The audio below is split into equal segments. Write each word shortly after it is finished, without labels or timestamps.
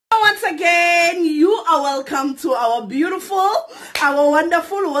again, you are welcome to our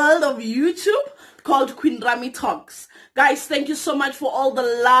wonderful world of YouTube called Queen Rami Talks. Guys, thank you so much for all the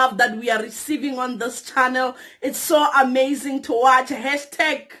love that we are receiving on this channel. It's so amazing to watch.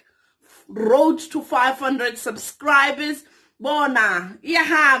 Hashtag road to 500 subscribers. Bona,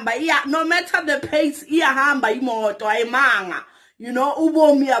 no matter the pace, you know,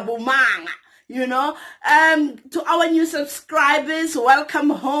 ubomi abumanga. You know, to our new subscribers, welcome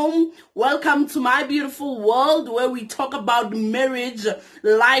home. Welcome to my beautiful world where we talk about marriage,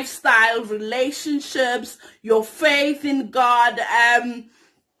 lifestyle, relationships, your faith in God.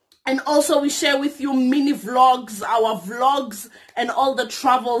 And also we share with you mini vlogs, our vlogs, and all the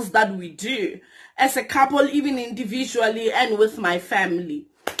travels that we do as a couple, even individually and with my family.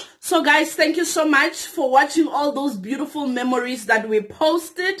 So guys, thank you so much for watching all those beautiful memories that we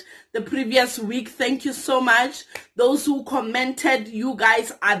posted the previous week. Thank you so much. Those who commented, you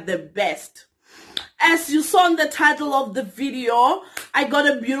guys are the best. As you saw in the title of the video, I got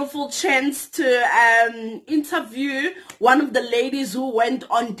a beautiful chance to interview one of the ladies who went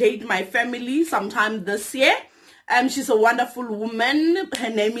on Date My Family sometime this year. She's a wonderful woman. Her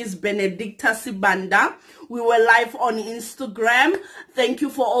name is Benedictar Sibanda. We were live on Instagram. Thank you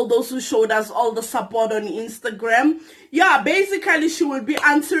for all those who showed us all the support on Instagram. Yeah, basically she will be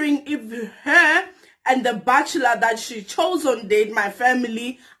answering if her and the bachelor that she chose on Date My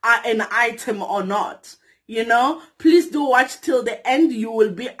Family are an item or not. You know, please do watch till the end. You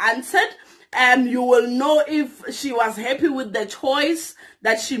will be answered. You will know if she was happy with the choice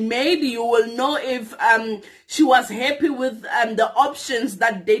that she made. You will know if she was happy with the options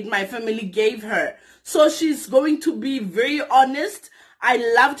that Date My Family gave her. So she's going to be very honest. I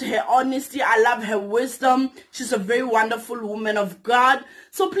loved her honesty. I love her wisdom. She's a very wonderful woman of God.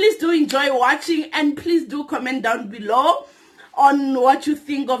 So please do enjoy watching, and please do comment down below on what you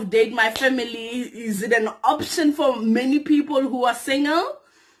think of Date My Family. Is it an option for many people who are single?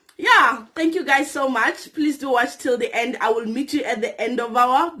 Yeah, thank you guys so much. Please do watch till the end. I will meet you at the end of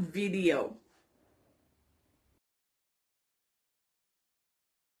our video.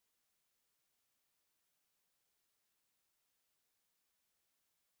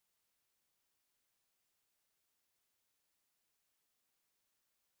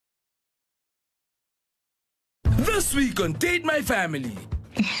 This week on Date My Family.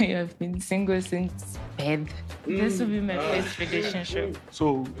 I have been single since birth. This will be my first relationship.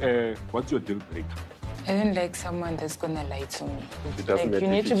 So, what's your deal breaker? I don't like someone that's gonna lie to me. It doesn't Like, you matter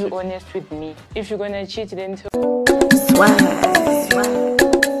need if to you be cheat. honest with me. If you're gonna cheat, then tell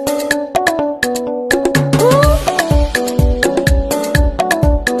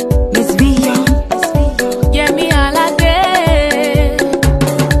Yeah, me all a day.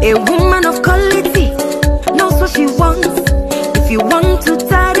 A woman of quality knows what she wants. If you want to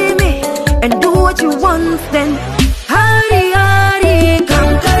tidy me and do what you want, then hurry, hurry,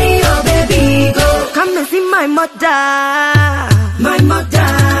 come carry your baby, go. Come and see my mother. My mother.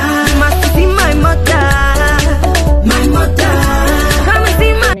 You must see my mother. My mother. Come and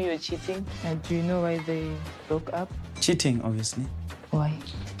see my... you're cheating. And do you know why they broke up? Cheating, obviously. Why?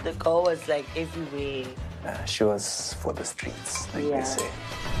 The girl was like everywhere. She was for the streets, like they say.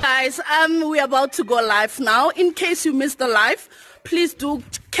 Guys, we're about to go live now. In case you missed the live, please do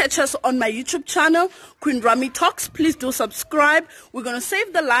catch us on my YouTube channel, Queen Rami Talks. Please do subscribe. We're going to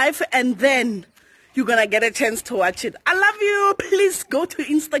save the live and then you're going to get a chance to watch it. I love you. Please go to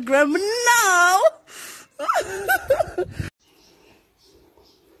Instagram now.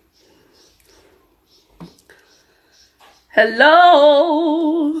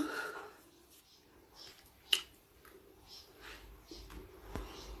 Hello.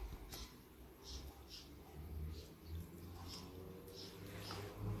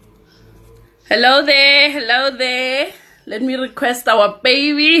 Hello there, hello there. Let me request our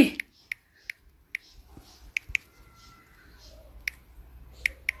baby.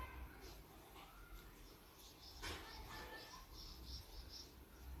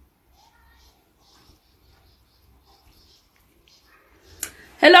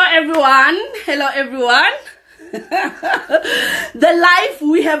 Hello everyone, hello everyone. The life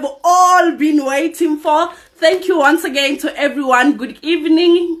we have all been waiting for. Thank you once again to everyone. Good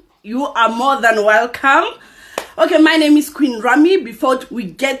evening. You are more than welcome. Okay, my name is Queen Rami. Before we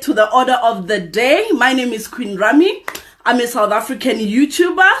get to the order of the day, my name is Queen Rami. I'm a South African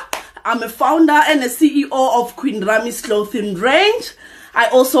YouTuber. I'm a founder and a CEO of Queen Rami's clothing range. I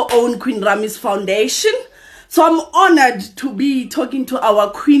also own Queen Rami's Foundation. So I'm honored to be talking to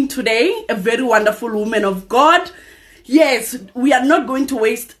our queen today, a very wonderful woman of God. Yes, we are not going to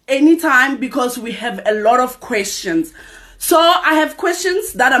waste any time because we have a lot of questions. So I have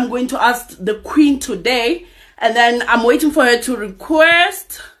questions that I'm going to ask the queen today, and then I'm waiting for her to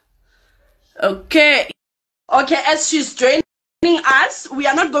request. Okay, as she's joining us, we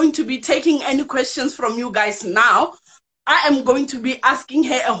are not going to be taking any questions from you guys now. I am going to be asking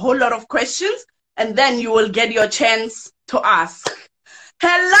her a whole lot of questions, and then you will get your chance to ask.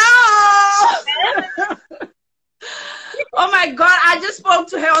 Hello! Oh my God, I just spoke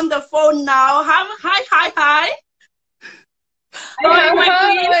to her on the phone now. Hi. Hi.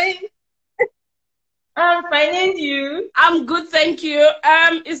 I'm fine, and you? I'm good, thank you.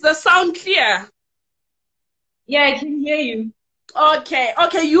 Is the sound clear? Yeah, I can hear you. Okay,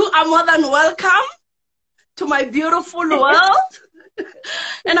 you are more than welcome to my beautiful world.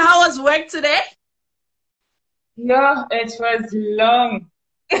 And how was work today? No, it was long.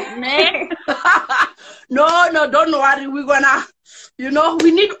 No, don't worry. We're gonna,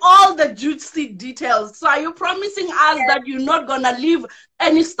 we need all the juicy details. So are you promising us that you're not gonna leave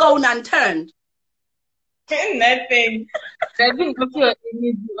any stone unturned? Nothing. Doesn't put your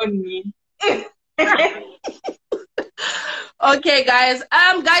energy on me. Okay, guys.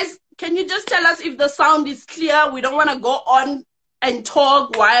 Guys, can you just tell us if the sound is clear? We don't want to go on and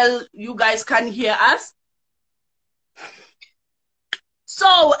talk while you guys can't hear us. So,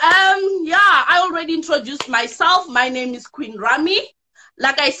 I already introduced myself. My name is Queen Rami.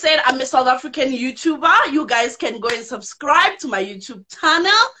 Like I said, I'm a South African YouTuber. You guys can go and subscribe to my YouTube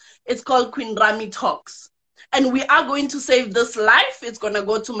channel. It's called Queen Rami Talks. And we are going to save this live. It's going to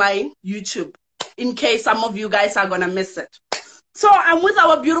go to my YouTube in case some of you guys are going to miss it. So I'm with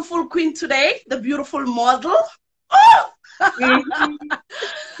our beautiful queen today, the beautiful model. Oh! Okay,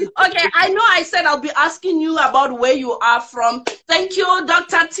 I know I said I'll be asking you about where you are from. Thank you,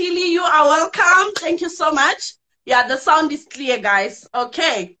 Dr. Tilly. You are welcome. Thank you so much. Yeah, the sound is clear, guys.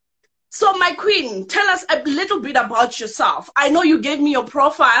 Okay. So my queen, tell us a little bit about yourself. I know you gave me your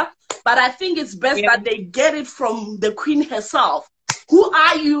profile, but I think it's best that they get it from the queen herself. Who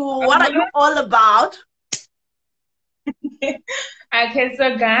are you? What are you all about? Okay,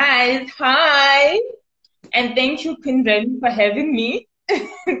 so guys, hi. And thank you, Queen Rami, for having me.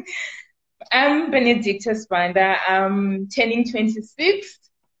 I'm Benedictar Sibanda. I'm turning 26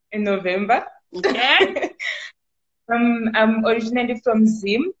 in November. Okay. I'm originally from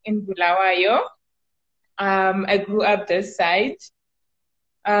Zim in Bulawayo. I grew up this side.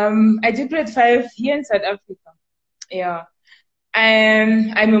 I did grade 5 here in South Africa. Yeah.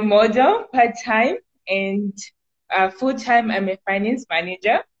 I'm a model part-time, and full-time I'm a finance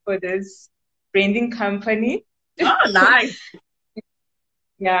manager for this branding company. Oh, nice.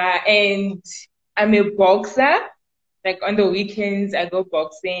 Yeah, and I'm a boxer. Like on the weekends, I go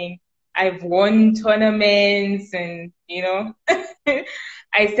boxing. I've won tournaments and,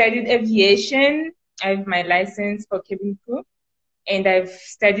 I studied aviation. I have my license for cabin crew, and I've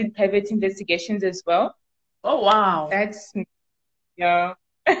studied private investigations as well. Oh, wow. That's, yeah.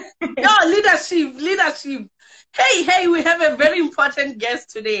 No, leadership. Hey, we have a very important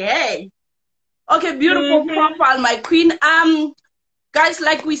guest today. Hey. Okay, beautiful profile, my queen. Guys,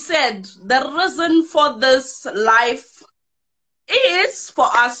 like we said, the reason for this live is for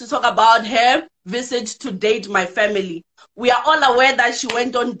us to talk about her visit to Date My Family. We are all aware that she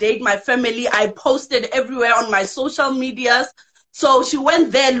went on Date My Family. I posted everywhere on my social medias. So she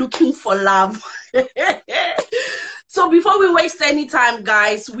went there looking for love. So before we waste any time,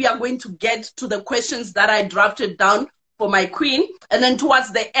 guys, we are going to get to the questions that I drafted down for my queen. And then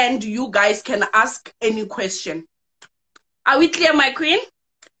towards the end, you guys can ask any question. Are we clear, my queen?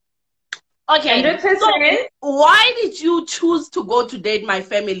 Okay. 100%. So why did you choose to go to Date My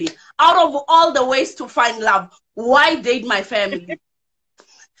Family? Out of all the ways to find love, why Date My Family?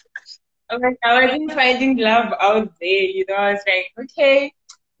 Okay, I wasn't finding love out there. I was like, okay,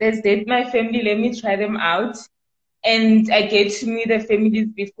 let's Date My Family. Let me try them out. And I get to meet the families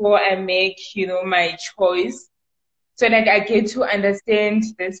before I make, my choice. So like I get to understand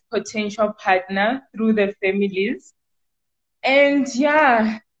this potential partner through the families. And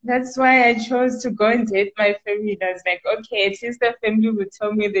yeah, that's why I chose to go and date my family. I was like, okay, at least the family will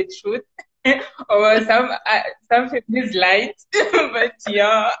tell me the truth. Or some families lied. But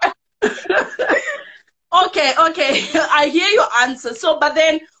yeah. Okay. I hear your answer. So, but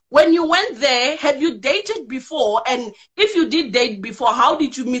then when you went there, had you dated before? And if you did date before, how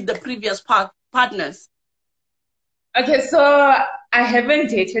did you meet the previous partners? Okay, so I haven't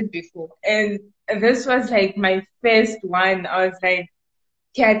dated before. And this was like my first one. I was like,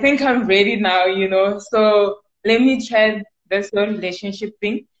 okay, I think I'm ready now, So let me try this whole relationship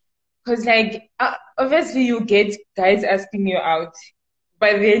thing. Because like, obviously you get guys asking you out.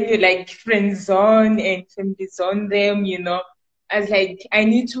 but then you like friend zone and family zone them, you know. I was like, I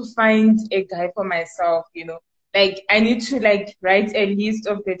need to find a guy for myself, you know. Like, I need to like write a list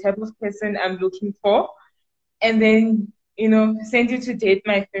of the type of person I'm looking for, and then, you know, send it to date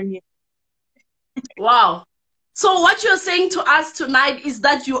my family. Wow. So what you're saying to us tonight is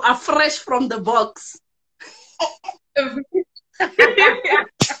that you are fresh from the box.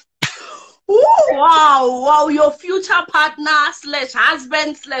 Ooh, wow, your future partner slash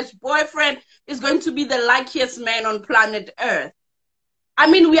husband slash boyfriend is going to be the luckiest man on planet Earth. I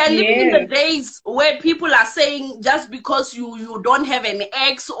mean, we are living in the days where people are saying just because you don't have an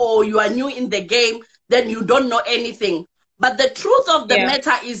ex or you are new in the game, then you don't know anything. But the truth of the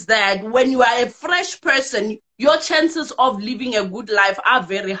matter is that when you are a fresh person, your chances of living a good life are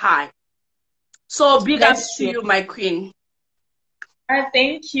very high. So big ups to you, my queen.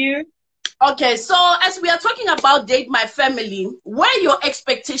 Thank you. Okay, so as we are talking about Date My Family, were your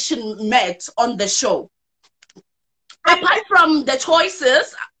expectations met on the show? Apart from the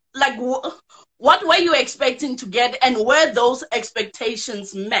choices, like what were you expecting to get, and were those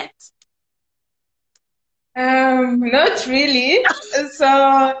expectations met? Not really. So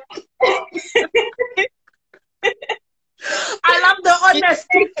I love the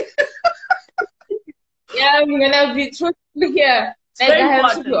honesty. Yeah, I'm gonna be truthful here. Like, I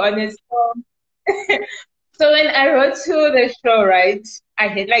have to be honest. So when I wrote to the show, right, I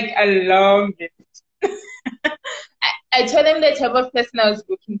had like a long list. I told them the type of person I was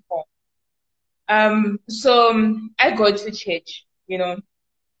looking for. So I go to church, you know.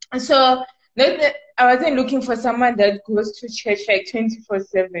 So I wasn't looking for someone that goes to church like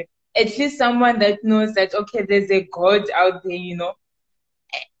 24/7. At least someone that knows that, okay, there's a God out there, you know.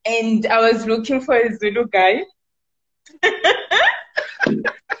 And I was looking for a Zulu guy.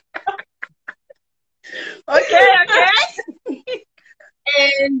 Okay.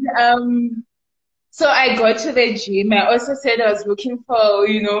 And so I got to the gym. I also said I was looking for,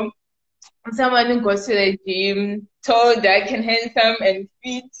 you know, someone who goes to the gym, tall, dark, and handsome, and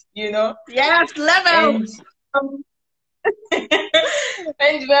fit, you know. Yes, level.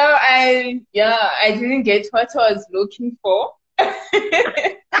 And well, I didn't get what I was looking for.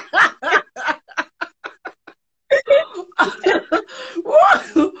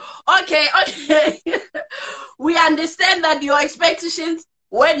 Okay. We understand that your expectations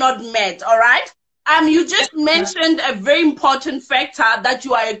were not met, all right? You just mentioned a very important factor, that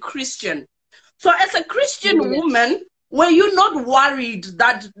you are a Christian. So as a Christian woman, were you not worried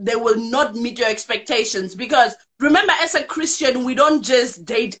that they will not meet your expectations? Because remember, as a Christian, we don't just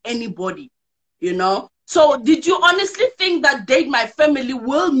date anybody, you know? So did you honestly think that Date My Family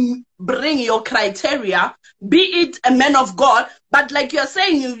will bring your criteria, be it a man of God, but like you're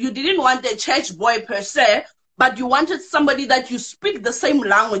saying, you didn't want a church boy per se, but you wanted somebody that you speak the same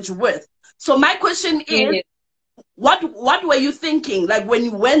language with. So my question is, what were you thinking? Like when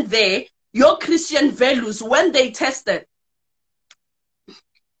you went there, your Christian values, when they tested?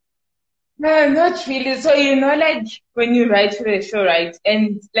 No, not really. So, you know, like when you write to the show, right?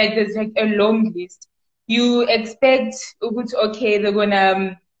 And like there's like a long list. You expect, okay, they're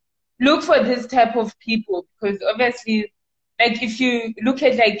gonna look for this type of people, because obviously, like if you look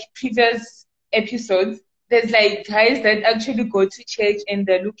at like previous episodes, there's like guys that actually go to church and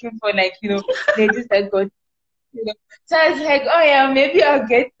they're looking for like, you know, ladies that go, you know. So I was like, oh yeah, maybe I'll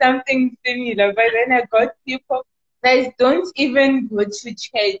get something similar. But then I got people that don't even go to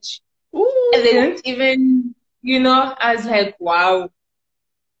church. Ooh. And they don't even, you know, I was like, wow,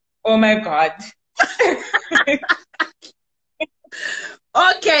 oh my God.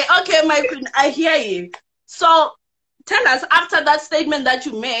 Okay, my queen, I hear you. So tell us, after that statement that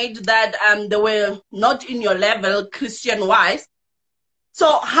you made that they were not in your level Christian-wise,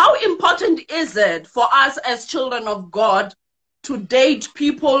 so how important is it for us as children of God to date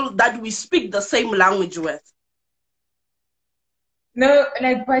people that we speak the same language with? No,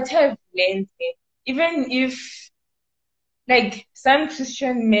 like what I've learned, even if like some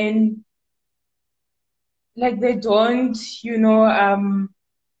Christian men, like they don't, you know,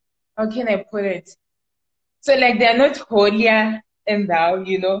 how can I put it? So like they're not holier than thou,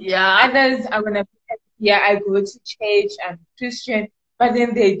 you know. Yeah. Others are gonna be like, yeah, I go to church, I'm Christian, but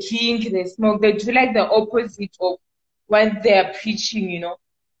then they drink, they smoke, they do like the opposite of what they're preaching, you know.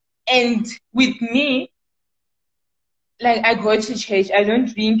 And with me, like I go to church, I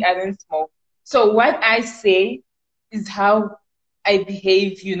don't drink, I don't smoke. So what I say is how I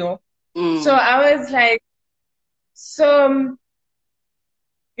behave, you know. So I was like, so,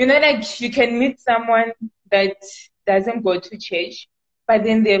 you know, like you can meet someone that doesn't go to church, but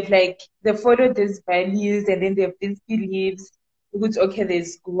then they follow these values and then they have these beliefs. good, okay,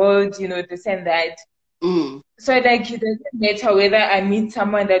 there's growth, you know, this and that. So like it doesn't matter whether I meet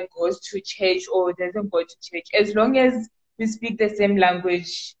someone that goes to church or doesn't go to church. As long as we speak the same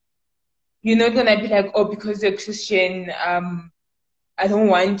language, you're not gonna be like, oh, because you're Christian, I don't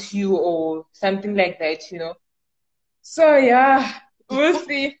want you or something like that, you know. So yeah, we'll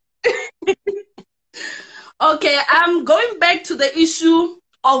see. Okay, I'm going back to the issue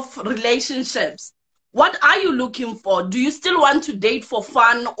of relationships. What are you looking for? Do you still want to date for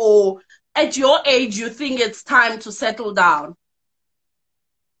fun, or at your age you think it's time to settle down?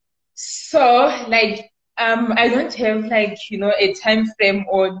 So like I don't have like, you know, a time frame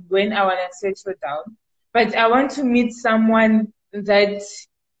or when I wanna settle down. But I want to meet someone that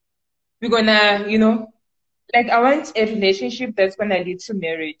we're gonna, you know, like I want a relationship that's gonna lead to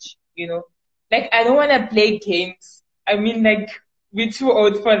marriage, you know. Like I don't wanna play games. I mean, like we're too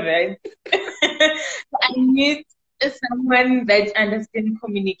old for that. I need someone that understands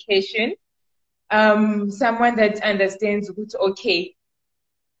communication, someone that understands good, okay,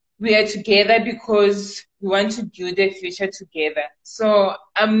 we are together because we want to build a future together. So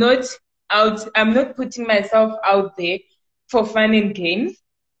I'm not putting myself out there for fun and games.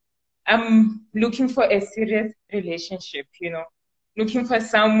 I'm looking for a serious relationship, you know, looking for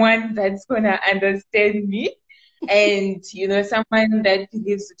someone that's gonna understand me and, you know, someone that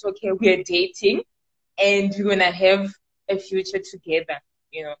believes that, okay, we are dating and we're gonna have a future together,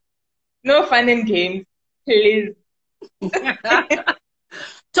 you know. No fun and games, please.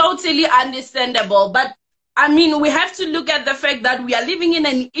 Totally understandable. But I mean, we have to look at the fact that we are living in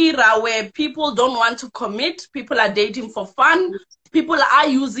an era where people don't want to commit. People are dating for fun. People are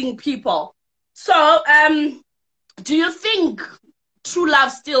using people. So, do you think true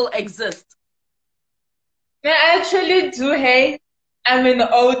love still exists? I actually do. Hey, I'm an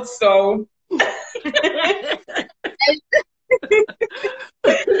old soul.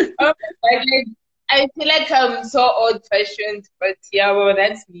 Oh, I feel like I'm so old-fashioned, but yeah, well,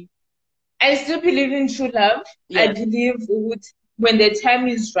 that's me. I still believe in true love. Yes. I believe when the time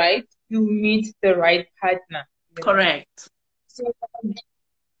is right, you meet the right partner. You know? Correct. So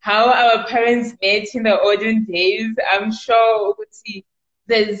how our parents met in the olden days, I'm sure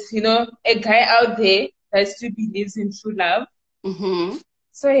there's, you know, a guy out there that still believes in true love.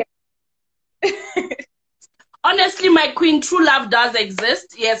 So yeah. Honestly, my queen, true love does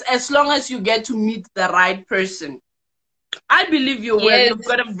exist. Yes, as long as you get to meet the right person. I believe you will. Yes. You've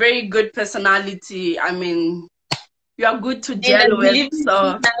got a very good personality. I mean, you are good to gel with.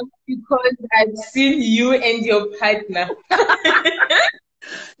 So because I've seen you and your partner.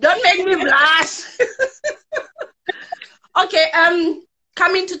 Don't make me blush. Okay,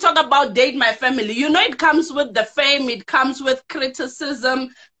 coming to talk about Date My Family. You know, it comes with the fame, it comes with criticism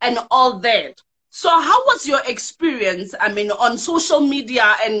and all that. So how was your experience, I mean, on social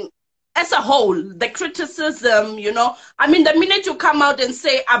media and as a whole, the criticism, you know? I mean, the minute you come out and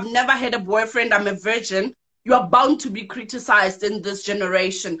say, I've never had a boyfriend, I'm a virgin, you are bound to be criticized in this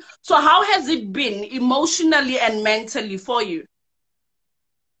generation. So how has it been emotionally and mentally for you?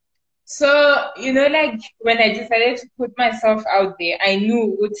 So, you know, like when I decided to put myself out there, I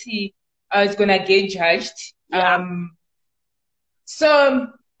knew I was going to get judged. Yeah. So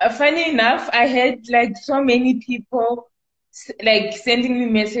funny enough, I had like so many people like sending me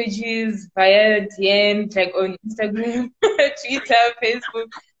messages via DM, like on Instagram, Twitter,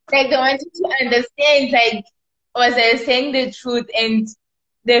 Facebook. Like they wanted to understand, like, was I saying the truth? And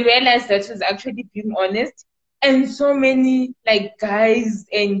they realized that I was actually being honest. And so many like guys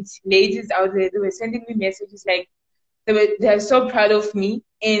and ladies out there, they were sending me messages like they are so proud of me,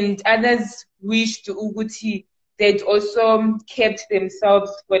 and others wished Uguti they'd also kept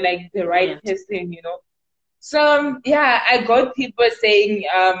themselves for like the right person, you know. So yeah, I got people saying,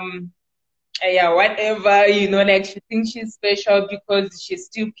 yeah, whatever, you know, like she thinks she's special because she's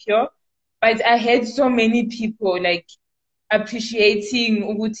still pure. But I had so many people like appreciating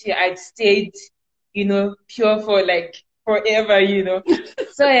Uguti I'd stayed, you know, pure for like forever, you know.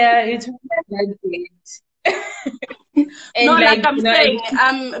 So yeah, it was like great. And no, like I'm you know,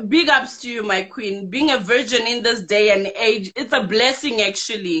 saying, big ups to you, my queen. Being a virgin in this day and age, it's a blessing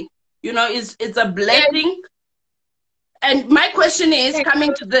actually. You know, it's a blessing. And my question is,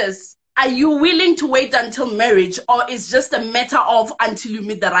 coming to this, are you willing to wait until marriage, or is just a matter of until you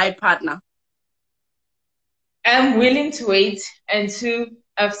meet the right partner? I'm willing to wait until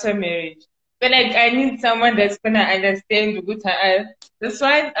after marriage. But like, I need someone that's gonna understand this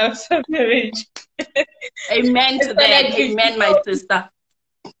one after marriage. Amen to that. Like, amen, my sister.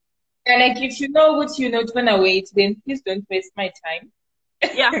 And like, if you know what you're not gonna wait, then please don't waste my time.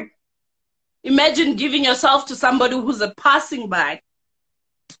 Yeah. Imagine giving yourself to somebody who's a passing by.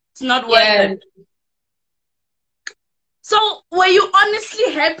 It's not worth it. So were you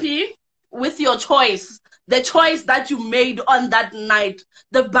honestly happy with your choice? The choice that you made on that night,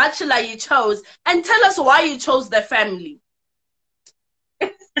 the bachelor you chose, and tell us why you chose the family.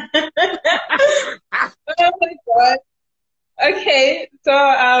 Oh my God. Okay, so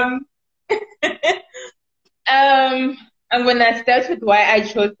I'm gonna start with why I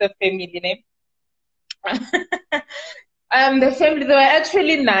chose the family name. The family, they were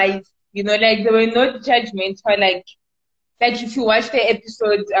actually nice, you know, like they were not judgmental, like if you watch the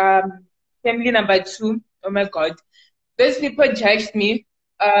episode, family number 2, oh my God, those people judged me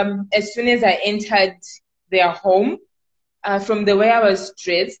as soon as I entered their home, from the way I was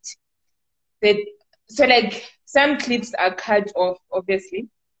dressed. So like some clips are cut off, obviously.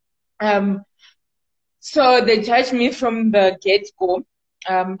 So they judged me from the get-go,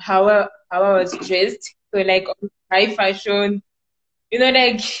 how I was dressed. So like high fashion, you know,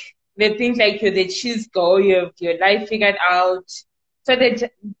 like they think like you're the cheese girl, you have your life figured out. So they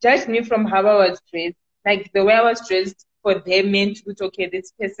judged me from how I was dressed. Like the way I was dressed for them meant, okay,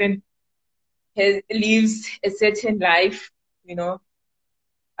 this person lives a certain life, you know.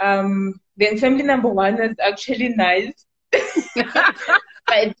 Then family number 1 was actually nice.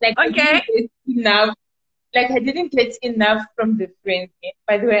 But like, okay. I didn't get enough from the friends,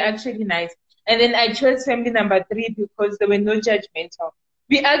 but they were actually nice. And then I chose family number 3 because they were no judgmental.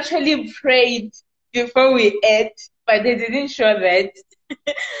 We actually prayed before we ate, but they didn't show that.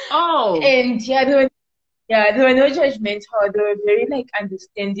 Oh. And they were no judgmental. They were very like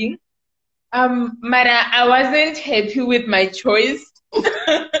understanding. But I wasn't happy with my choice of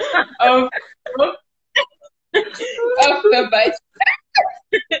the bachelor.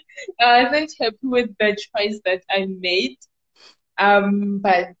 I wasn't happy with the choice that I made.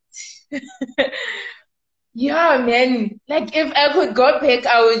 But yeah, man, like if I could go back,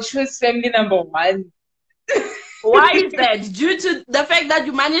 I would choose family number 1. Why is that? Due to the fact that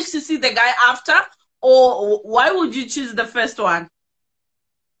you managed to see the guy after, or why would you choose the first one?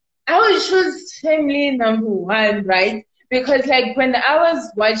 I would choose family number 1, right? Because like when I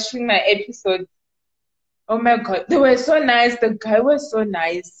was watching my episode, oh my God, they were so nice. The guy was so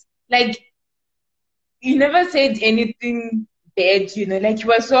nice. Like, he never said anything bad, you know, like he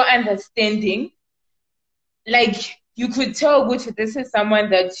was so understanding. Like, you could tell, good, this is someone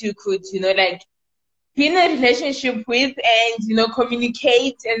that you could, you know, like, be in a relationship with and, you know,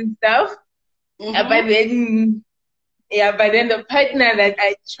 communicate and stuff. Mm-hmm. But then the partner that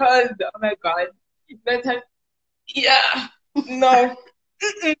I chose, oh my God, no.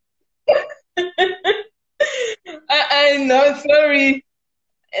 I know, sorry.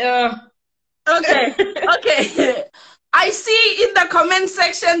 Okay. I see in the comment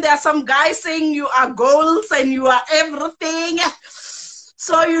section there are some guys saying you are goals and you are everything.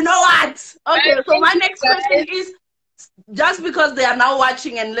 So you know what? Okay, so my next question is, just because they are now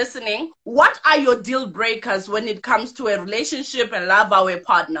watching and listening, what are your deal breakers when it comes to a relationship, a love, or a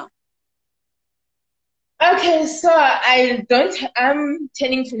partner? Okay, so I'm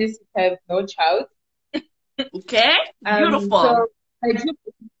turning 26, I have no child. Okay, beautiful.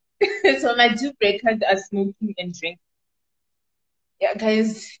 So my deal breakers are smoking and drinking. Yeah,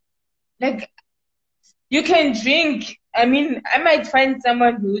 guys, like, you can drink. I mean, I might find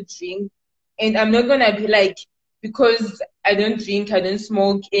someone who drinks, and I'm not gonna be like, because I don't drink, I don't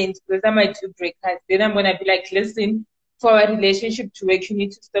smoke, and those are my deal breakers. Then I'm gonna be like, listen, for a relationship to work, you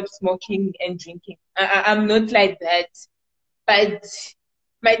need to stop smoking and drinking. I'm not like that. But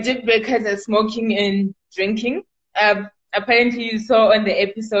my deal breakers are smoking and drinking. Apparently you saw on the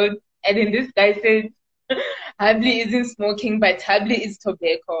episode, and then this guy said, Habli isn't smoking, but Habli is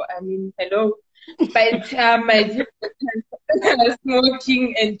tobacco. I mean, hello. But my deal breakers are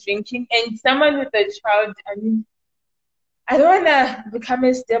smoking and drinking. And someone with a child, I mean, I don't want to become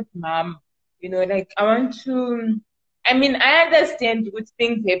a stepmom. You know, like, I want to... I mean, I understand good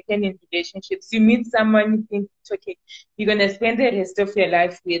things happen in relationships. You meet someone, you think it's okay, you're going to spend the rest of your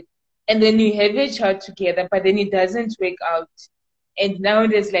life with, and then you have a child together, but then it doesn't work out. And now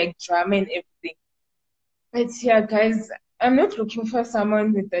there's like drama and everything. But yeah, guys, I'm not looking for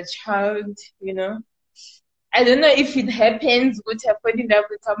someone with a child, you know. I don't know if it happens, would I fall in love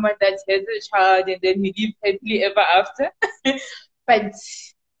with someone that has a child and then we live happily ever after. But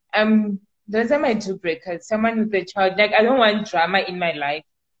those are my deal breakers. Someone with a child. Like, I don't want drama in my life.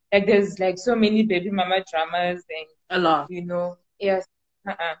 Like, there's like so many baby mama dramas and a lot. You know, yes.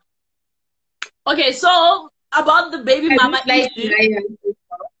 Okay, so about the baby mama issue.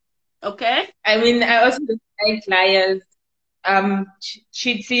 Okay. I mean, I also like liars,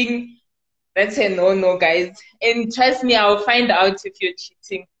 cheating, That's a no, guys. And trust me, I'll find out if you're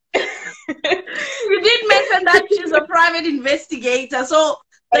cheating. You did mention that she's a private investigator, so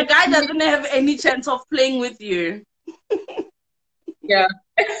the guy doesn't have any chance of playing with you. Yeah.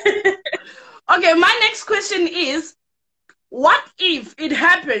 Okay, my next question is, what if it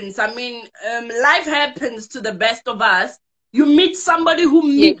happens? I mean, life happens to the best of us. You meet somebody who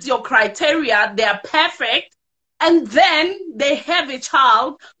meets your criteria, they're perfect, and then they have a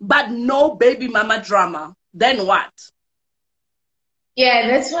child, but no baby mama drama. Then what? Yeah,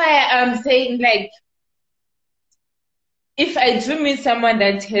 that's why I'm saying, like, if I do meet someone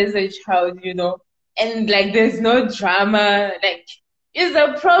that has a child, you know, and like there's no drama, like, is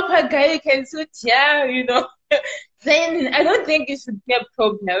a proper guy you can suit, yeah, you know, then I don't think it should be a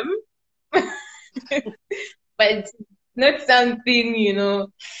problem. But not something, you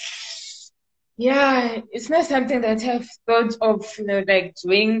know, yeah, it's not something that I've thought of, you know, like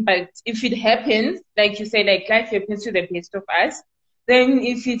doing. But if it happens, like you say, like life happens to the best of us, then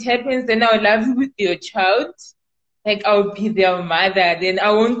if it happens, then I'll love you with your child. Like I'll be their mother. Then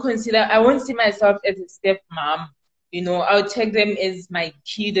I won't see myself as a stepmom. You know, I'll take them as my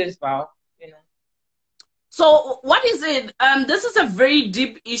kid as well, you know. So what is it? This is a very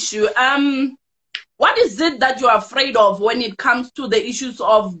deep issue. What is it that you're afraid of when it comes to the issues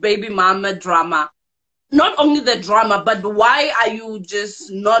of baby mama drama? Not only the drama, but why are you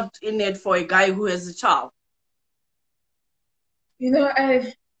just not in it for a guy who has a child? You know,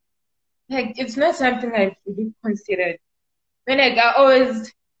 it's not something I've really considered. When like I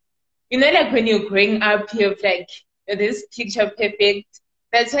always, you know, like when you're growing up, you have like this picture perfect.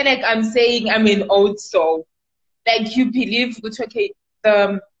 That's why like I'm saying I'm an old soul. Like you believe, okay,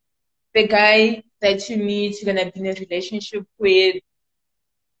 the guy that you meet, you're gonna be in a relationship with,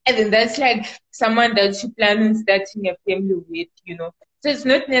 and then that's like someone that you plan on starting a family with, you know. So it's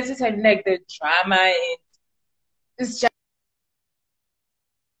not necessarily like the drama, and it's just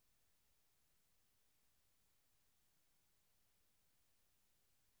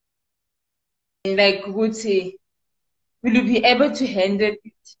like would say, will you be able to handle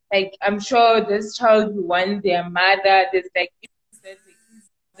it? Like I'm sure this child will want their mother. There's like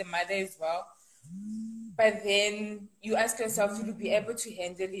the mother as well. But then you ask yourself, will you be able to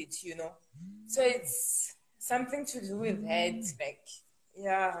handle it, you know? So it's something to do with that. Like,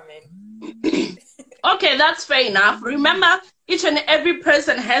 yeah, man. Okay, that's fair enough. Remember, each and every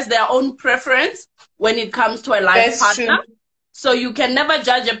person has their own preference when it comes to a life partner. True. So you can never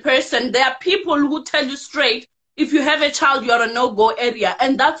judge a person. There are people who tell you straight, if you have a child, you're a no-go area.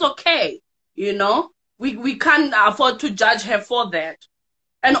 And that's okay, you know? We can't afford to judge her for that.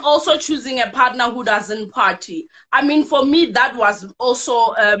 And also choosing a partner who doesn't party. I mean, for me, that was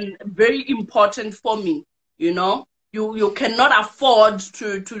also very important for me, you know? You cannot afford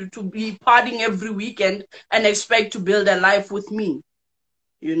to be partying every weekend and expect to build a life with me,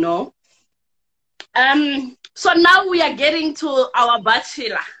 you know? So now we are getting to our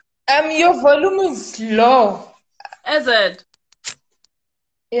bachelor. Your volume is low. Is it?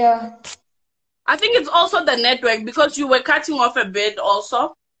 Yeah. I think it's also the network because you were cutting off a bit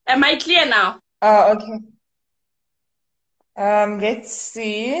also. Am I clear now? Okay. Let's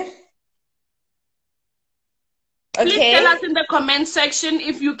see. Please Okay. tell us in the comment section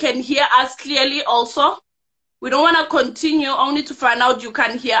if you can hear us clearly also. We don't want to continue only to find out you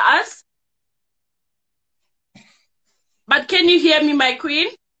can hear us. But can you hear me, my queen?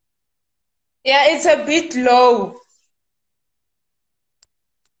 Yeah, it's a bit low.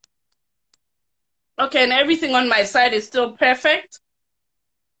 Okay, and everything on my side is still perfect.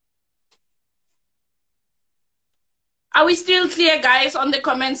 Are we still clear, guys, on the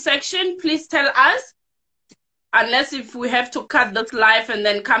comment section? Please tell us. Unless if we have to cut this live and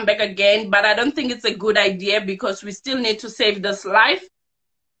then come back again. But I don't think it's a good idea because we still need to save this live.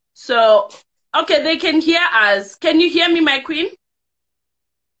 So, okay, they can hear us. Can you hear me, my queen?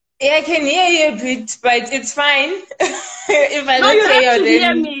 Yeah, I can hear you a bit, but it's fine. If I No, don't hear you, hear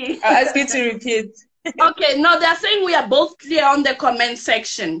then me. I'll ask you to repeat. Okay, no, they're saying we are both clear on the comment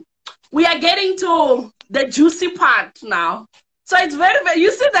section. We are getting to the juicy part now. So it's very, very,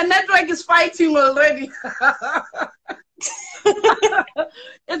 you see the network is fighting already.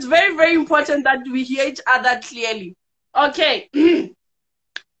 It's very, very important that we hear each other clearly. Okay.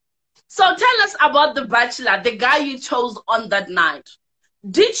 So tell us about the bachelor, the guy you chose on that night.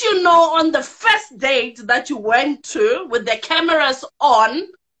 Did you know on the first date that you went to with the cameras on,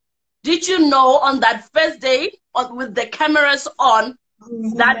 did you know on that first date with the cameras on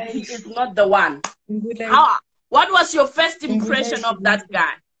that he is not the one? What was your first impression of that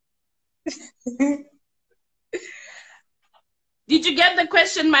guy? Did you get the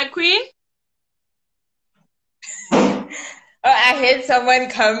question, my queen? I had someone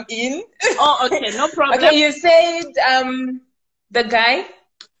come in. Oh, okay, no problem. Okay, you said the guy?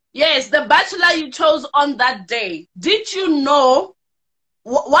 Yes, the bachelor you chose on that day. Did you know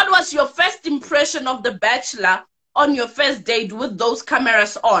what was your first impression of the bachelor on your first date with those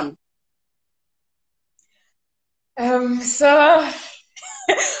cameras on? So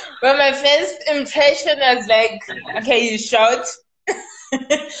well, my first impression was like, okay, you shot.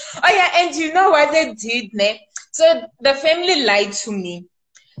 Oh yeah, and you know what they did, ne? So the family lied to me.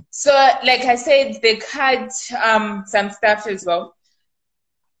 So like I said, they cut some stuff as well.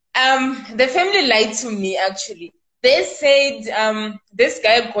 The family lied to me actually. They said this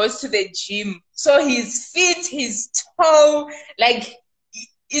guy goes to the gym. So his feet, his toe, like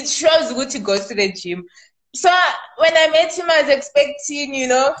it shows what he goes to the gym. So when I met him, I was expecting, you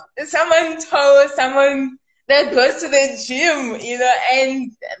know, someone tall, someone that goes to the gym, you know,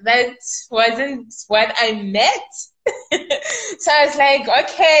 and that wasn't what I met. So I was like,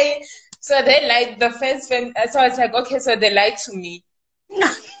 okay. So they lied the first film. So I was like, okay, so they lied to me.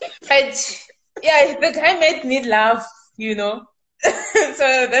 But yeah, the guy made me laugh, you know.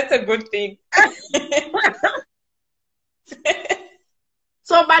 So that's a good thing.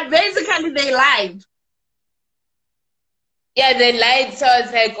 So, but basically they lied. Yeah, they lied. So I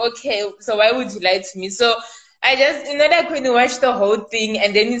was like, okay, so why would you lie to me? So I just, you know, like when you watch the whole thing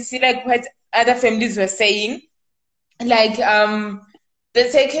and then you see like what other families were saying, like the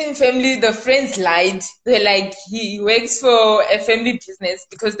second family, the friends lied. They're like, he works for a family business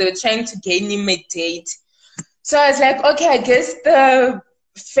because they were trying to gain him a date. So I was like, okay, I guess the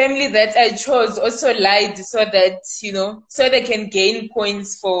family that I chose also lied so that, you know, so they can gain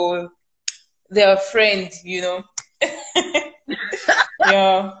points for their friend, you know.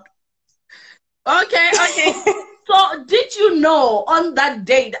 Yeah. Okay. So did you know on that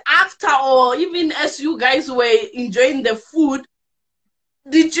date, after or even as you guys were enjoying the food,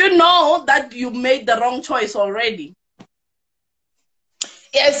 did you know that you made the wrong choice already?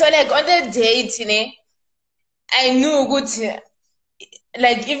 Yeah, so like on the date, you know, I knew Uguti,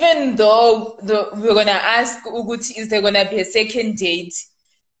 like even though we're gonna ask Uguti, is there gonna be a second date?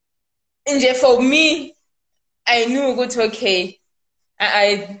 And for me, I knew Uguti, okay,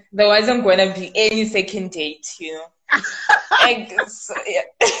 there wasn't gonna be any second date, you know. Like, so, yeah.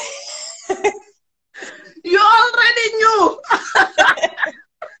 You already knew.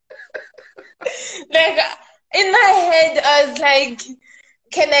 Like in my head, I was like,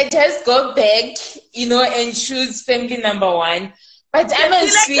 can I just go back, you know, and choose family number one? But I'm a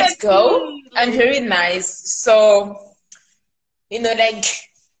sweet girl. I'm very nice. So, you know, like,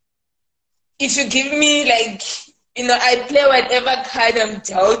 if you give me, like, you know, I play whatever card I'm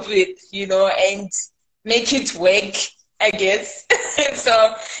dealt with, you know, and make it work, I guess.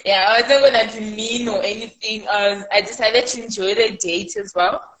 So, yeah, I wasn't going to be mean or anything. I decided to enjoy the date as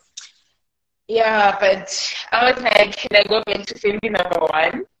well. Yeah, but I was like, can I go back to family number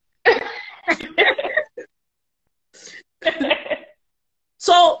one?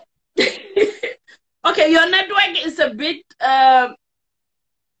 So, okay, your network is a bit,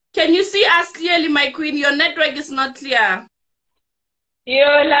 can you see us clearly, my queen? Your network is not clear. Yo,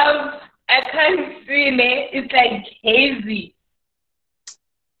 love, I can't see it. It's like hazy.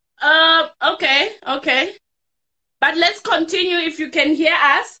 Okay. But let's continue if you can hear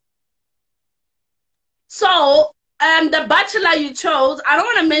us. So, the bachelor you chose, I don't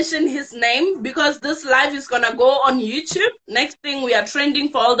want to mention his name because this live is going to go on YouTube. Next thing, we are trending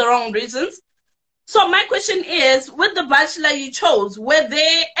for all the wrong reasons. So my question is, with the bachelor you chose, were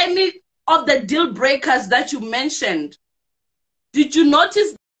there any of the deal breakers that you mentioned? Did you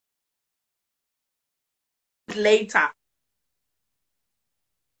notice later?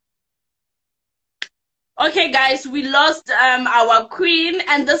 Okay, guys, we lost our queen,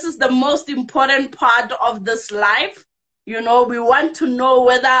 and this is the most important part of this live. You know, we want to know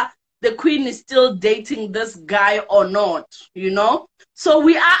whether the queen is still dating this guy or not, you know. So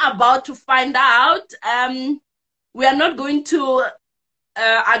we are about to find out. We are not going to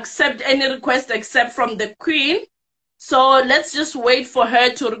accept any request except from the queen. So let's just wait for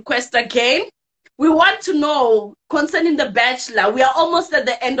her to request again. We want to know concerning the bachelor. We are almost at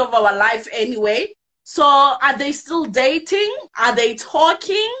the end of our life anyway. So are they still dating? Are they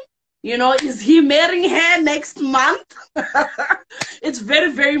talking? You know, is he marrying her next month? It's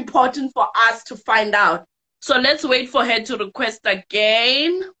very, very important for us to find out. So let's wait for her to request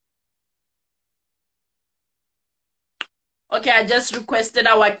again. Okay, I just requested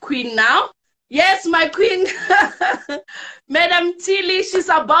our queen now. Yes, my queen, Madam Tilly, she's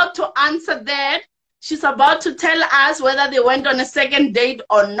about to answer that. She's about to tell us whether they went on a second date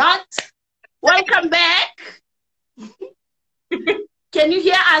or not. Welcome back. Can you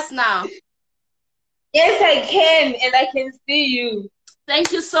hear us now? Yes, I can, and I can see you.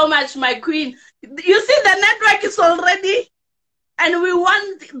 Thank you so much, my queen. You see, the network is already, and we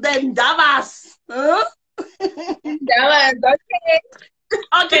want the Davas. Huh? Davas, okay.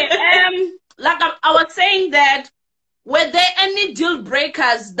 Okay, like I was saying that, were there any deal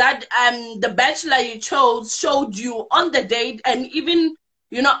breakers that the bachelor you chose showed you on the date, and even,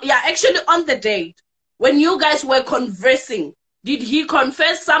 actually on the date, when you guys were conversing, did he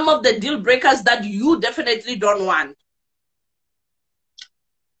confess some of the deal breakers that you definitely don't want?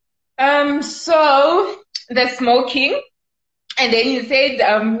 So the smoking, and then you said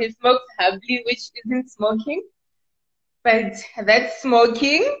he smokes happily, which isn't smoking, but that's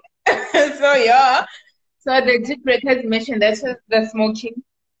smoking. So yeah. So the deal breakers mentioned that was the smoking,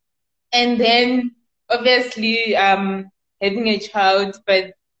 and then obviously having a child,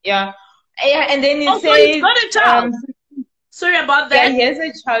 but yeah, and then you so said he's got a child. Sorry about that. Yeah, he has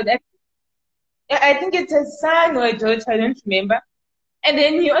a child. I think it's a son or a daughter. I don't remember. And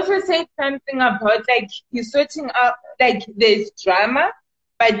then he also said something about like he's sorting out, like there's drama,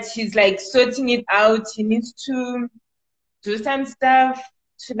 but he's like sorting it out. He needs to do some stuff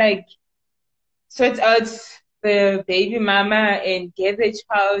to like sort out the baby mama and get the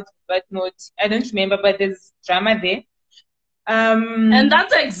child, but not. I don't remember, but there's drama there. And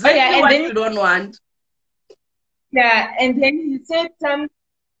that's exactly what you don't want. Yeah, and then he said some.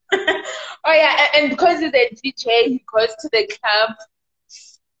 Oh yeah, and because he's a DJ, he goes to the club.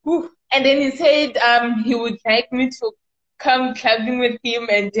 And then he said he would like me to come clubbing with him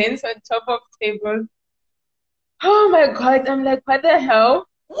and dance on top of tables. Oh my God, I'm like, what the hell?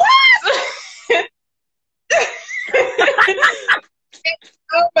 What?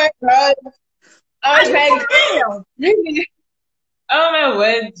 Oh my God. I was like, really? Oh my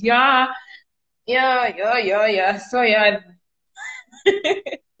word, yeah. So yeah.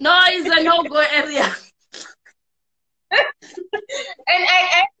 No, it's a no-go area. And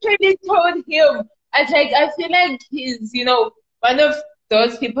I actually told him, I feel like he's, one of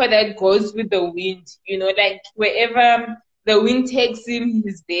those people that goes with the wind, like wherever the wind takes him,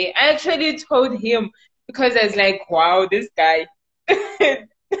 he's there. I actually told him because I was like, wow, this guy.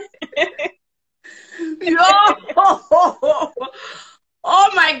 Yo!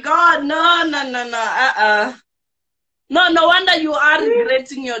 Oh my God, no. No wonder you are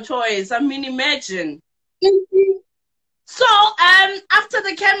regretting your choice. I mean, imagine. So, after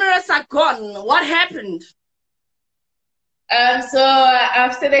the cameras are gone, what happened? So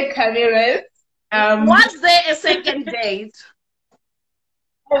after the cameras, was there a second date?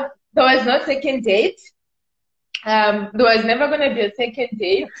 There was no second date. There was never gonna be a second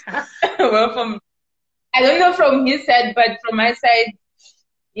date. Well, I don't know from his side, but from my side,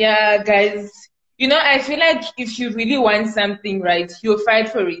 yeah, guys. I feel like if you really want something, right, you'll fight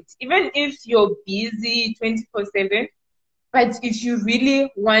for it. Even if you're busy 24/7, but if you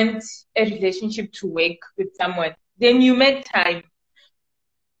really want a relationship to work with someone, then you make time.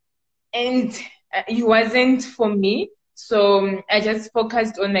 And it wasn't for me. So I just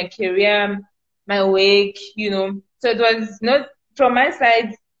focused on my career, my work, So it was not, from my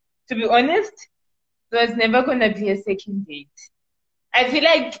side, to be honest, there was never going to be a second date. I feel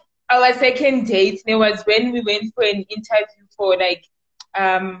like our second date, there was when we went for an interview for like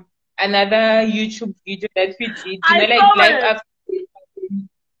another YouTube video that we did. Live after.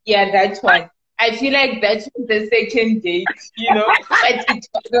 Yeah, that one. I feel like that was the second date, but it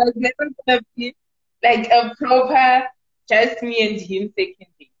was never gonna be like a proper just me and him second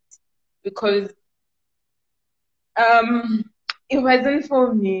date because it wasn't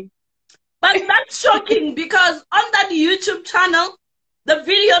for me. But that's shocking because on that YouTube channel, the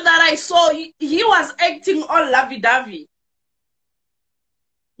video that I saw, he was acting all lovey-dovey.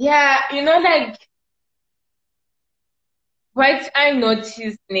 Yeah, like what I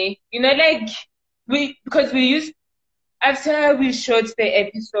noticed, because we used, after we shot the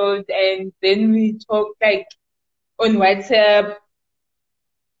episode and then we talked like on WhatsApp,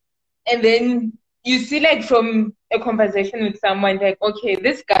 and then you see like from a conversation with someone like, okay,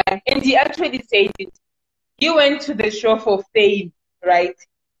 this guy, and he actually said it, he went to the show for fame, right?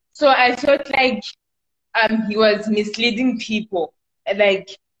 So I thought like he was misleading people,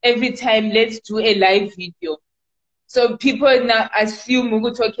 like every time let's do a live video. So people now assume,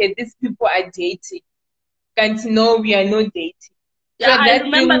 okay, these people are dating. Can't know we are not dating. Yeah, so I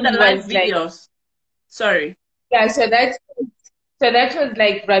remember the live videos. Sorry. Yeah, so that was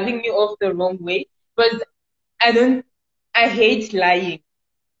like rubbing me off the wrong way. But I hate lying.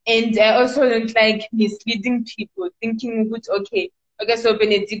 And I also don't like misleading people, thinking, okay, so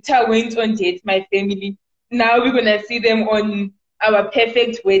Benedictar went on date my family. now we're gonna see them on our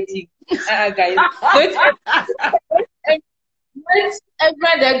perfect wedding. Guys, not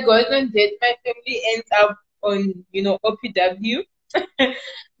everyone that goes on Date My Family ends up on, OPW.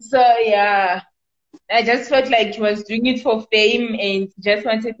 So yeah, I just felt like he was doing it for fame and just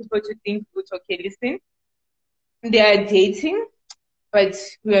wanted people to think, okay, listen, they are dating, but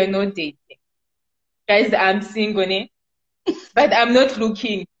we are not dating. Guys, I'm single, but I'm not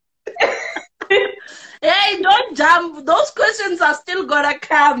looking. Hey, don't jump. Those questions are still gonna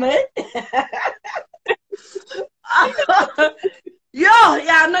come, eh?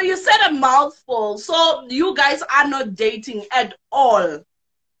 No, you said a mouthful. So you guys are not dating at all.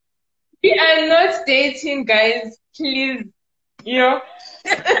 We are not dating, guys. Please,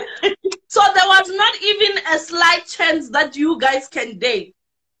 So there was not even a slight chance that you guys can date.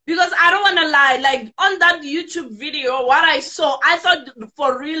 Because I don't want to lie, like on that YouTube video, what I saw, I thought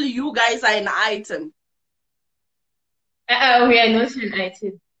for real you guys are an item. We are not an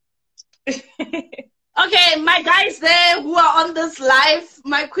item. Okay, my guys there who are on this live,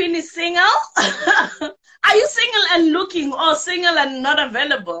 my queen is single. Are you single and looking or single and not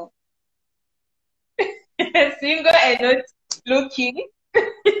available? Single and not looking.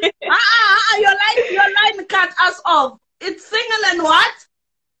 Your line cut us off. It's single and what?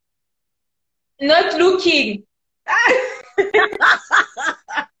 Not looking.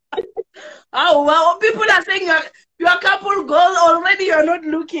 Oh, well, people are saying you're a couple girl already, you're not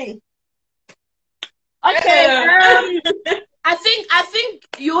looking. Okay, I think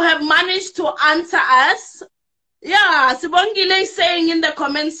you have managed to answer us. Yeah, Sibongile is saying in the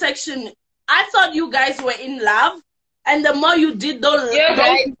comment section, I thought you guys were in love, and the more you did those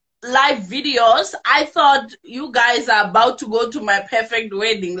live videos, I thought you guys are about to go to my perfect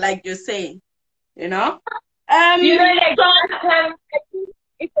wedding, like you're saying. I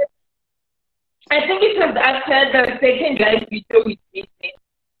think it was after the second live video we did.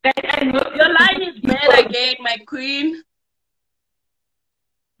 Your line is bad again, my queen.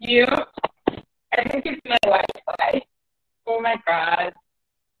 I think it's my Wi-Fi. Oh my God.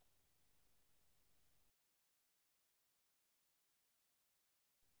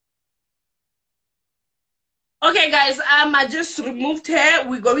 Okay, guys, I just removed her.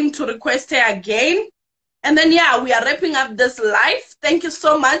 We're going to request her again. And then, yeah, we are wrapping up this live. Thank you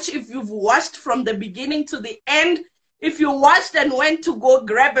so much if you've watched from the beginning to the end. If you watched and went to go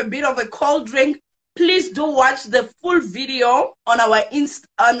grab a bit of a cold drink, please do watch the full video on our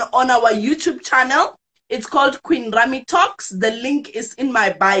on our YouTube channel. It's called Queen Rami Talks. The link is in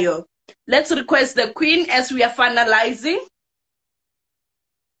my bio. Let's request the queen as we are finalizing.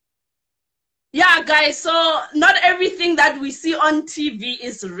 Yeah, guys, so not everything that we see on TV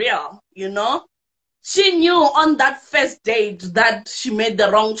is real, She knew on that first date that she made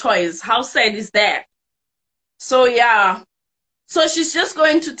the wrong choice. How sad is that? So, yeah. So she's just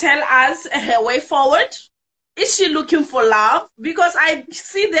going to tell us her way forward. Is she looking for love? Because I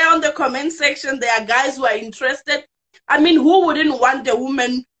see there on the comment section, there are guys who are interested. I mean, who wouldn't want a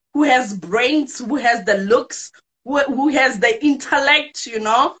woman who has brains, who has the looks, who has the intellect,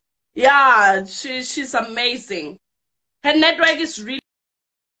 Yeah, she's amazing. Her network is really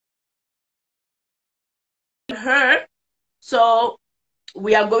her. So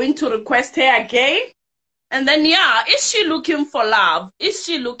we are going to request her again. And then, yeah, is she looking for love? Is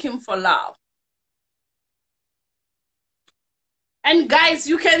she looking for love? And guys,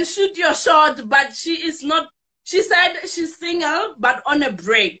 you can shoot your shot, but she is not. She said she's single, but on a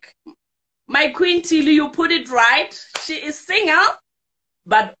break. My queen Tilly, you put it right. She is single,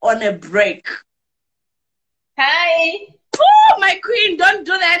 but on a break. Hi. Oh, my queen, don't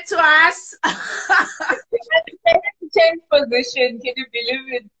do that to us. I had to change position. Can you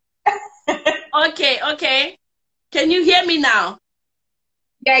believe it? Okay. Can you hear me now?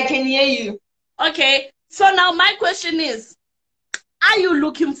 Yeah, I can hear you. Okay. So now my question is, are you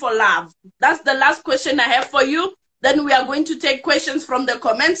looking for love? That's the last question I have for you. Then we are going to take questions from the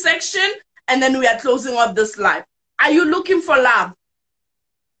comment section, and then we are closing up this live. Are you looking for love?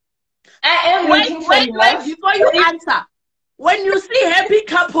 I am looking for love. Wait, before you answer. When you see happy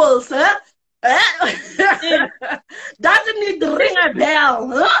couples, doesn't it ring a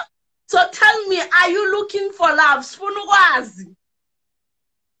bell? So tell me, are you looking for love? So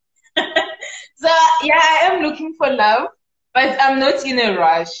yeah, I am looking for love, but I'm not in a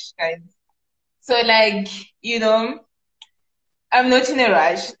rush, guys. So like, I'm not in a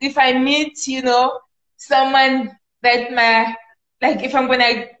rush. If I meet, someone that if I'm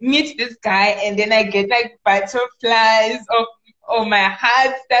gonna meet this guy and then I get like butterflies or my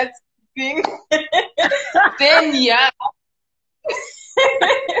heart starts beating, then yeah.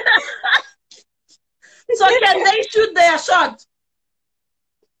 So can they shoot their shot?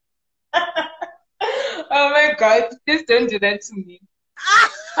 Oh my God, please don't do that to me.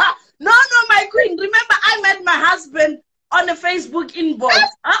 No, my queen. Remember, I met my husband on the Facebook inbox.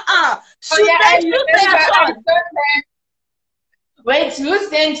 Should they shoot their shot? Wait, who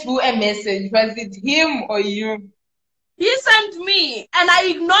sent who a message? Was it him or you? He sent me, and I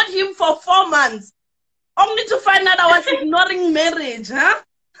ignored him for 4 months, only to find out I was ignoring marriage, huh?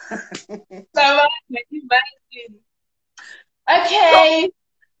 Okay.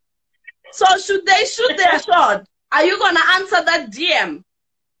 So should they shoot their shot? Are you gonna answer that DM?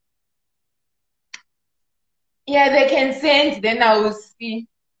 Yeah, they can send, then I will see.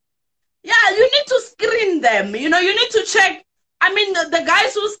 Yeah, you need to screen them. You need to check. I mean, the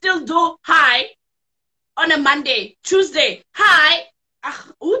guys who still do hi on a Monday, Tuesday, hi.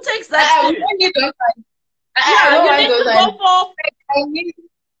 Who takes that? We don't need those ones. You need to go for. I need,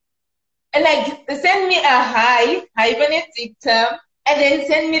 send me a hi, Benedictar, and then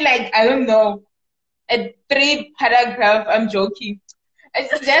send me I don't know, a 3-paragraph. I'm joking.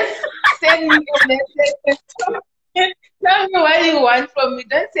 Just send me a message. Tell me what you want from me.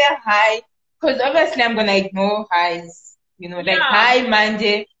 Don't say hi, because obviously I'm gonna ignore highs. Hi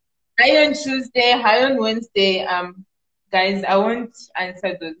Monday, hi on Tuesday, hi on Wednesday. Guys, I won't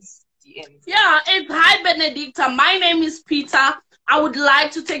answer those DMs. Yeah, it's hi Benedictar. My name is Peter. I would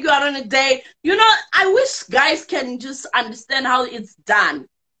like to take you out on a date. I wish guys can just understand how it's done.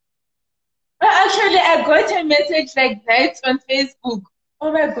 Well, actually, I got a message like that on Facebook.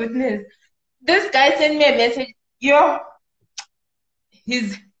 Oh my goodness. This guy sent me a message.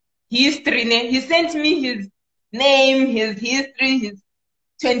 His history name. He sent me his name, his history, his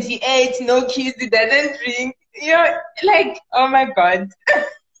 28, no kids, he doesn't drink. Oh my God.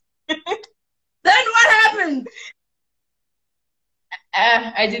 Then what happened?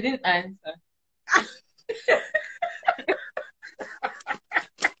 I didn't answer.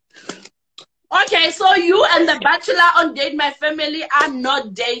 Okay, so you and the Bachelor on Date My Family are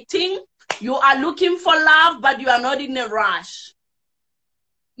not dating. You are looking for love, but you are not in a rush.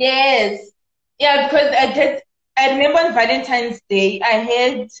 Yes. Yeah, because I remember on Valentine's Day, I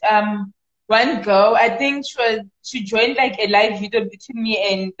had one girl, I think she joined a live video between me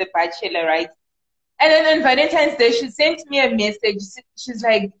and the Bachelor, right? And then on Valentine's Day, she sent me a message. She's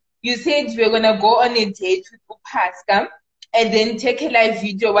like, you said you were going to go on a date with Upaska and then take a live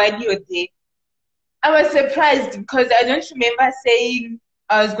video while you're there. I was surprised because I don't remember saying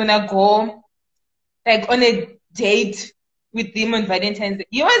I was going to go on a date with him on Valentine's Day.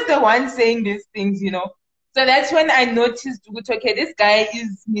 He was the one saying these things, So that's when I noticed, okay, this guy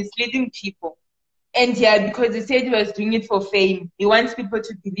is misleading people. And yeah, because he said he was doing it for fame. He wants people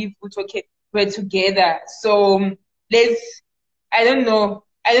to believe, okay, we're together. So I don't know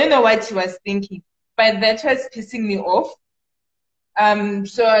what he was thinking, but that was pissing me off.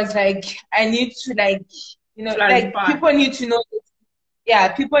 So I was like, I need to people need to know.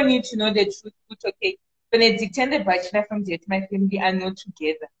 People need to know the truth. Okay, Benedictar and the Bachelor from Date My Family are not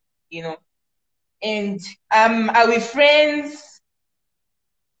together, And are we friends?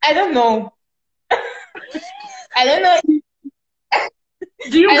 I don't know. I don't know.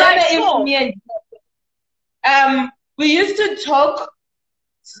 Do you guys talk? Me and we used to talk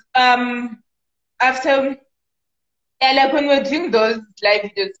after when we were doing those live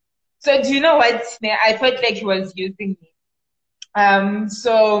videos. So do you know what? I felt like he was using me.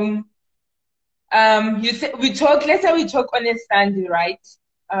 You say we talk. Let's say we talk on a Sunday, right?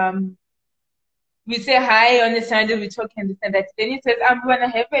 We say hi on a Sunday. We talk and this and that. Then he says, "I'm gonna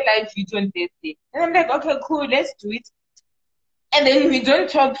have a live video on Thursday," and I'm like, "Okay, cool, let's do it." And then we don't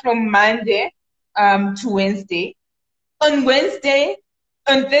talk from Monday to Wednesday. On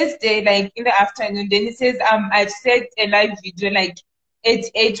Thursday, in the afternoon, then he says, I've set a live video at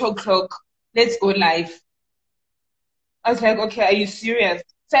 8 o'clock. Let's go live. I was like, okay, are you serious?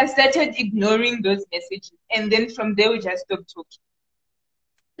 So I started ignoring those messages. And then from there, we just stopped talking.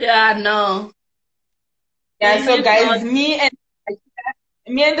 Yeah, no. Yeah, so guys, me and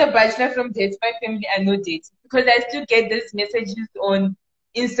the Bachelor from Date My Family are not dating. Because I still get these messages on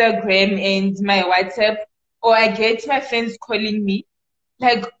Instagram and my WhatsApp. Or I get my friends calling me.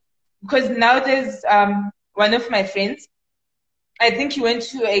 Because now there's one of my friends. I think he went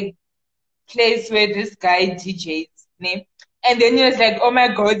to a place where this guy DJs, name. And then he was like, oh my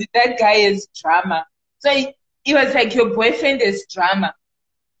God, that guy is drama. So he was like, your boyfriend is drama.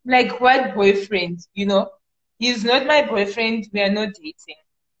 Like, what boyfriend? He's not my boyfriend. We are not dating.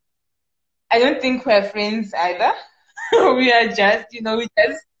 I don't think we're friends either. We are just,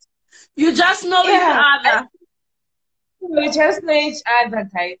 You just know each other. We just know each other,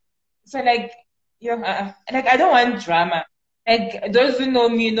 guys. So like I don't want drama. Like those who know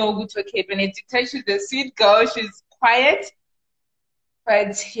me know good. Okay, Benedictar, she's a sweet girl. She's quiet,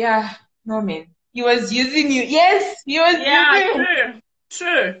 but yeah, no man. He was using you. Yes, he was using you.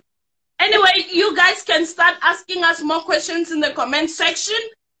 True. Anyway, you guys can start asking us more questions in the comment section.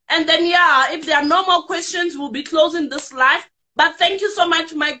 And then, yeah, if there are no more questions, we'll be closing this live. But thank you so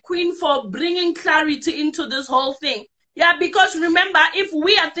much, my queen, for bringing clarity into this whole thing. Yeah, because remember, if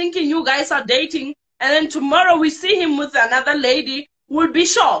we are thinking you guys are dating, and then tomorrow we see him with another lady, we'll be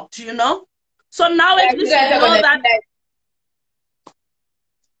shocked, you know? So now at least we know that...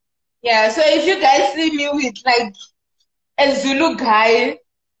 Yeah, so if you guys see me with like a Zulu guy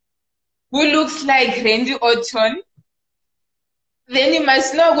who looks like Randy Orton, then you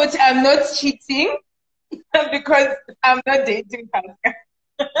must know what I'm not cheating because I'm not dating Pascal.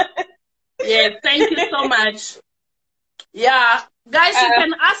 Yeah, thank you so much. Yeah, guys, you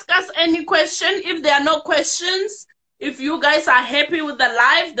can ask us any question. If there are no questions, if you guys are happy with the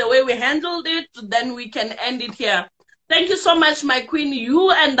live, the way we handled it, then we can end it here. Thank you so much, my queen.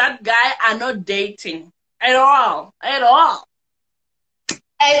 You and that guy are not dating at all. At all.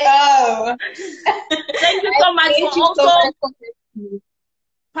 At all. Thank you so much for also...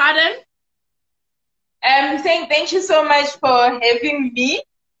 Pardon? I'm saying thank you so much for having me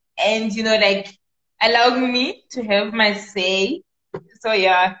and, you know, like, allowing me to have my say. So,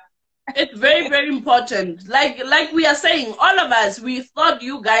 yeah. It's very, very important. Like we are saying, all of us, we thought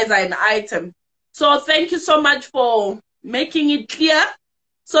you guys are an item. So thank you so much for making it clear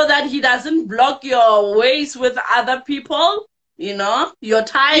so that he doesn't block your ways with other people, you know, your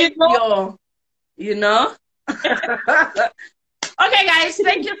type, you know. Okay, guys,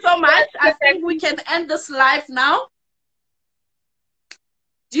 thank you so much. I think we can end this live now.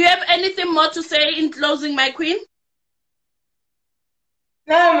 Do you have anything more to say in closing, my queen?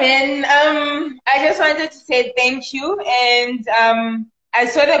 No, man. I just wanted to say thank you. And I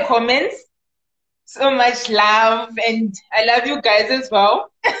saw the comments. So much love. And I love you guys as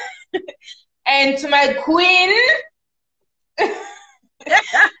well. And to my queen,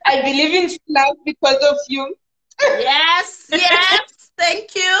 I believe in love because of you. Yes, yes.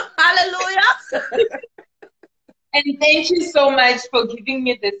 Thank you. Hallelujah. And thank you so much for giving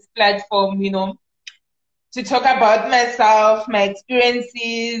me this platform, you know, to talk about myself, my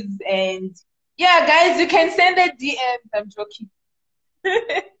experiences, and yeah, guys, you can send a DM. I'm joking.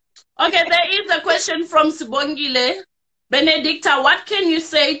 Okay, there is a question from Sibongile. Benedictar, what can you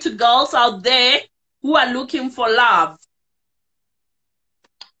say to girls out there who are looking for love?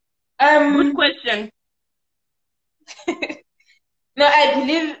 Good question. No, I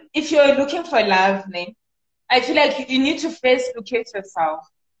believe if you're looking for love, I feel like you need to first look at yourself.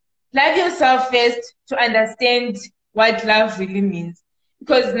 Love yourself first to understand what love really means.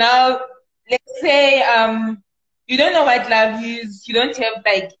 Because now, let's say you don't know what love is, you don't have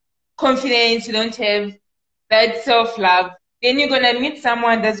like confidence, you don't have that self-love, then you're gonna meet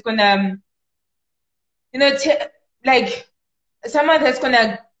someone that's gonna, you know, like someone that's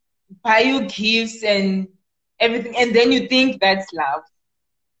gonna buy you gifts and everything, and then you think that's love.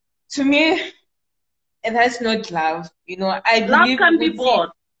 To me, that's not love. You know, I believe love can be bought.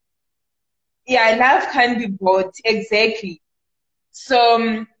 Yeah, love can be bought, exactly.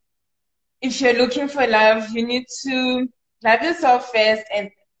 So if you're looking for love, you need to love yourself first, and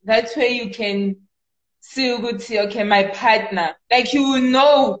that's where you can see, okay, my partner. Like you will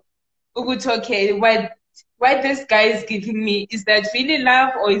know, okay, what this guy is giving me, is that really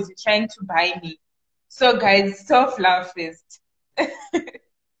love or is he trying to buy me? So guys, self-love first.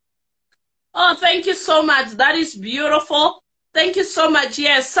 Oh, thank you so much. That is beautiful. Thank you so much.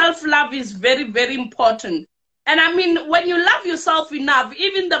 Yes, self-love is very, very important. And I mean, when you love yourself enough,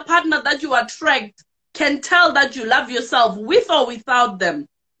 even the partner that you attract can tell that you love yourself with or without them.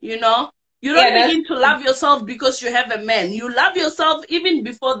 You know, you don't begin to love yourself because you have a man. You love yourself even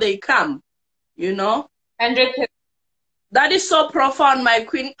before they come, you know. 100%. That is so profound, my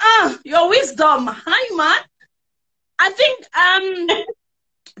queen. Your wisdom. Hi, man. I think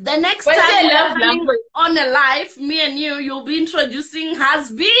the next time we're coming on a live, me and you'll be introducing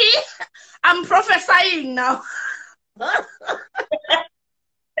Hasbi. I'm prophesying now. Yeah,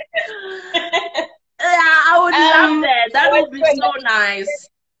 I would love that. That would be so nice.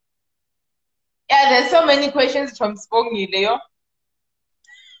 Yeah, there's so many questions from Spongy, Leo.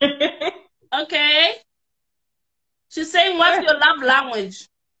 Okay. She's saying, what's your love language?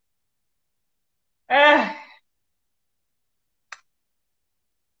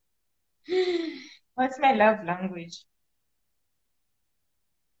 What's my love language?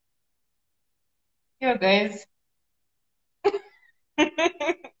 Yo, guys.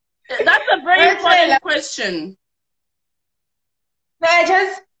 That's a very important question. No,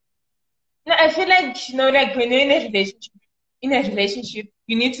 I feel like, like when you're in a relationship,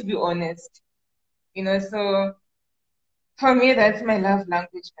 you need to be honest. So for me, that's my love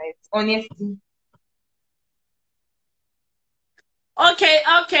language, right? Honesty.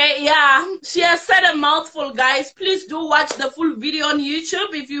 Okay, yeah. She has said a mouthful, guys. Please do watch the full video on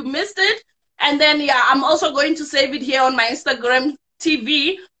YouTube if you missed it. And then, yeah, I'm also going to save it here on my Instagram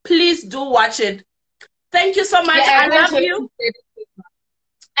TV. Please do watch it. Thank you so much. Yeah, I love you.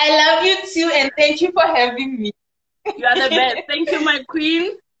 I love you too, and thank you for having me. You are the best. Thank you, my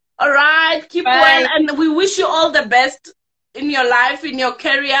queen. All right, keep Bye. well, and we wish you all the best in your life, in your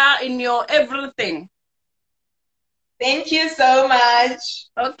career, in your everything. Thank you so much.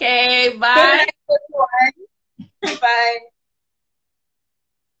 Okay, bye. Good night, everyone. Bye.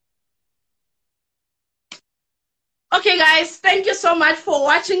 Okay, guys, thank you so much for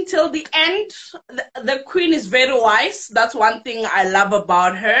watching till the end. The queen is very wise. That's one thing I love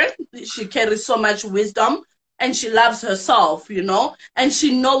about her. She carries so much wisdom, and she loves herself, and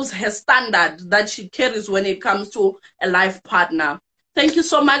she knows her standard that she carries when it comes to a life partner. Thank you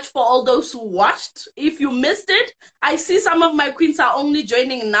so much for all those who watched. If you missed it, I see some of my queens are only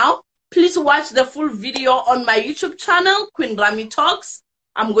joining now. Please watch the full video on my YouTube channel, Queen Rami Talks.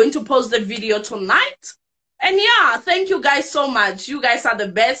 I'm going to post the video tonight. And yeah, thank you guys so much. You guys are the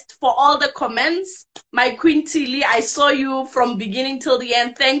best for all the comments. My Queen Tilly, I saw you from beginning till the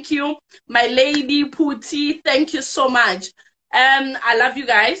end. Thank you. My lady Pooty, thank you so much. I love you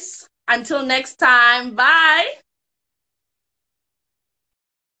guys. Until next time, bye.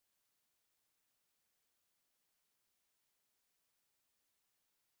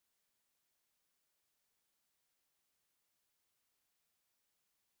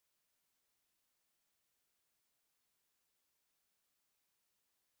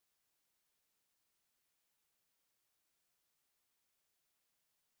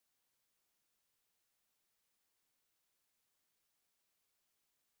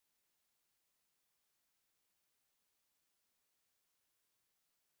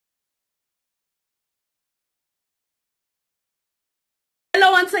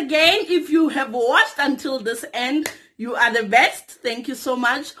 Hello once again. If you have watched until this end, you are the best. Thank you so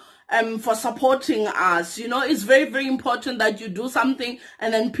much for supporting us. It's very, very important that you do something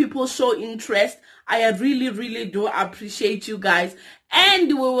and then people show interest. I really, really do appreciate you guys. And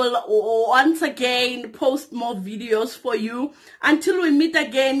we will once again post more videos for you. Until we meet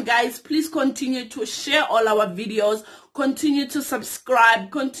again, guys, please continue to share all our videos. Continue to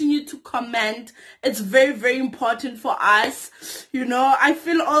subscribe, continue to comment. It's very, very important for us. I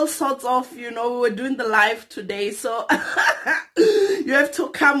feel all sorts of, we're doing the live today, so you have to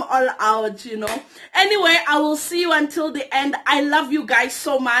come all out, Anyway, I will see you until the end. I love you guys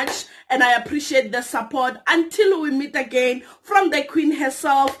so much, and I appreciate the support. Until we meet again, from the Queen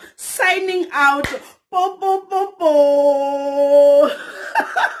herself, signing out. Bo, bo, bo, bo.